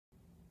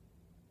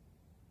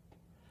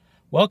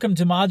Welcome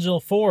to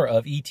Module 4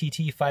 of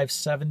ETT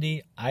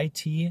 570,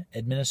 IT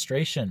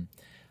Administration.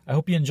 I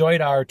hope you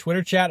enjoyed our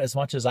Twitter chat as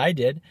much as I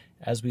did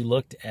as we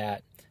looked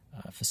at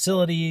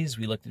facilities,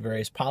 we looked at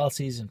various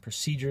policies and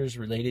procedures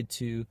related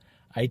to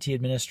IT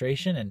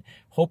administration, and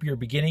hope you're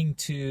beginning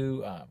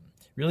to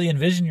really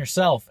envision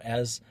yourself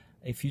as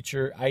a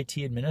future IT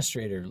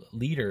administrator,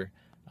 leader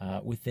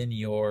within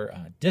your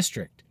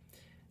district.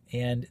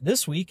 And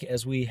this week,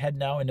 as we head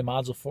now into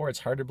Module 4, it's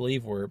hard to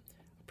believe we're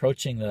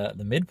approaching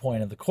the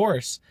midpoint of the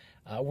course.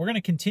 We're going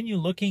to continue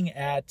looking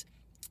at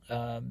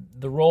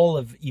the role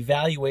of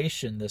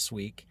evaluation this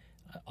week.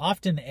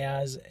 Often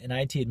as an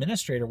IT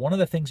administrator, one of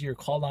the things you're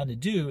called on to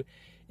do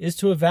is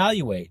to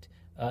evaluate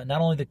not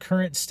only the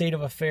current state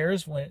of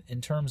affairs in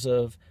terms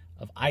of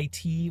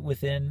IT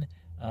within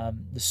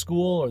the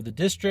school or the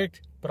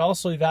district, but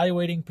also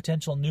evaluating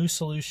potential new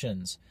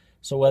solutions.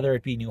 So whether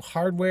it be new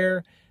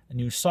hardware,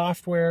 new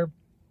software,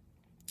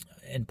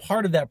 and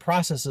part of that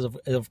process is,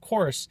 of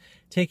course,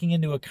 taking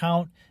into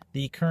account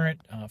the current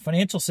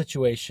financial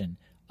situation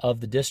of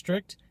the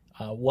district.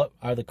 What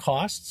are the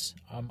costs?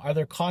 Are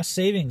there cost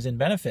savings and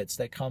benefits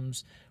that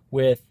comes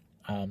with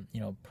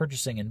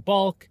purchasing in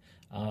bulk,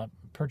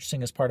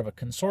 purchasing as part of a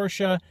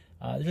consortia?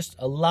 Just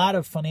a lot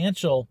of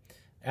financial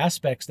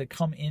aspects that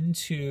come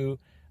into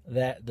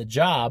the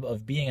job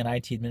of being an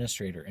IT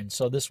administrator. And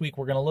so this week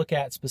we're going to look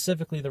at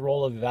specifically the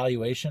role of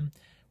evaluation.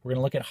 We're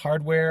going to look at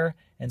hardware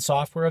and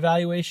software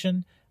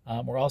evaluation.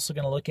 We're also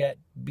going to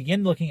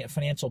begin looking at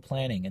financial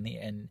planning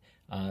and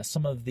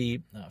some of the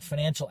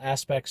financial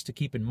aspects to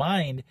keep in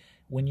mind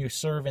when you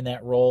serve in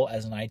that role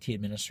as an IT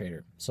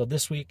administrator. So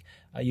this week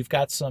you've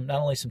got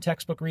not only some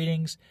textbook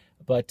readings,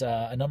 but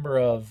a number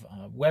of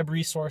web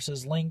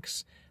resources,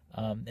 links,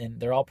 and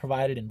they're all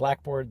provided in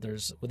Blackboard.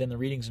 There's within the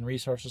readings and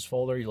resources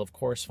folder. You'll of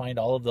course find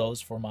all of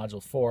those for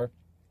Module 4.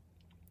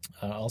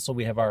 Also,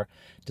 we have our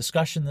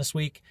discussion this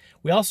week.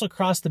 We also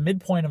crossed the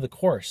midpoint of the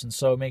course, and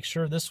so make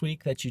sure this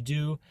week that you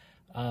do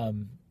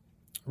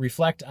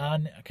reflect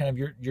on kind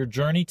of your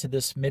journey to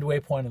this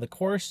midway point of the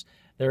course.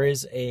 There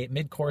is a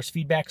mid-course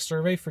feedback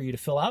survey for you to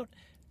fill out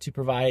to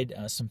provide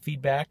some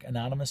feedback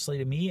anonymously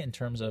to me in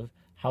terms of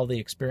how the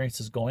experience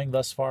is going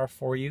thus far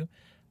for you.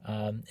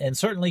 And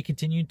certainly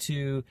continue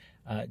to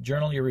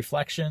journal your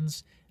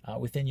reflections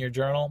within your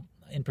journal.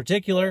 In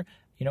particular,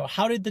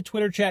 how did the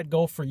Twitter chat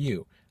go for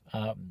you?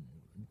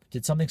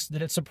 Did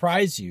it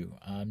surprise you?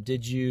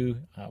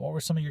 What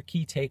were some of your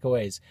key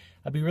takeaways?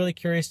 I'd be really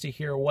curious to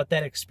hear what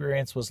that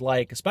experience was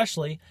like,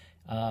 especially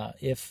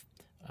if,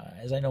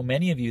 as I know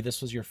many of you,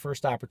 this was your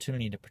first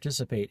opportunity to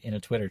participate in a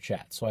Twitter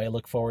chat. So I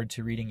look forward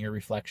to reading your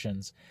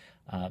reflections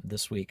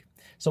this week.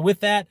 So with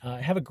that,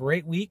 have a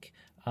great week.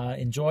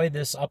 Enjoy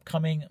this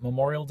upcoming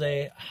Memorial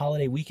Day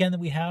holiday weekend that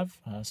we have.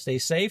 Stay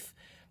safe.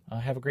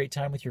 Have a great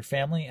time with your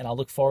family, and I'll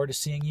look forward to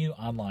seeing you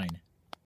online.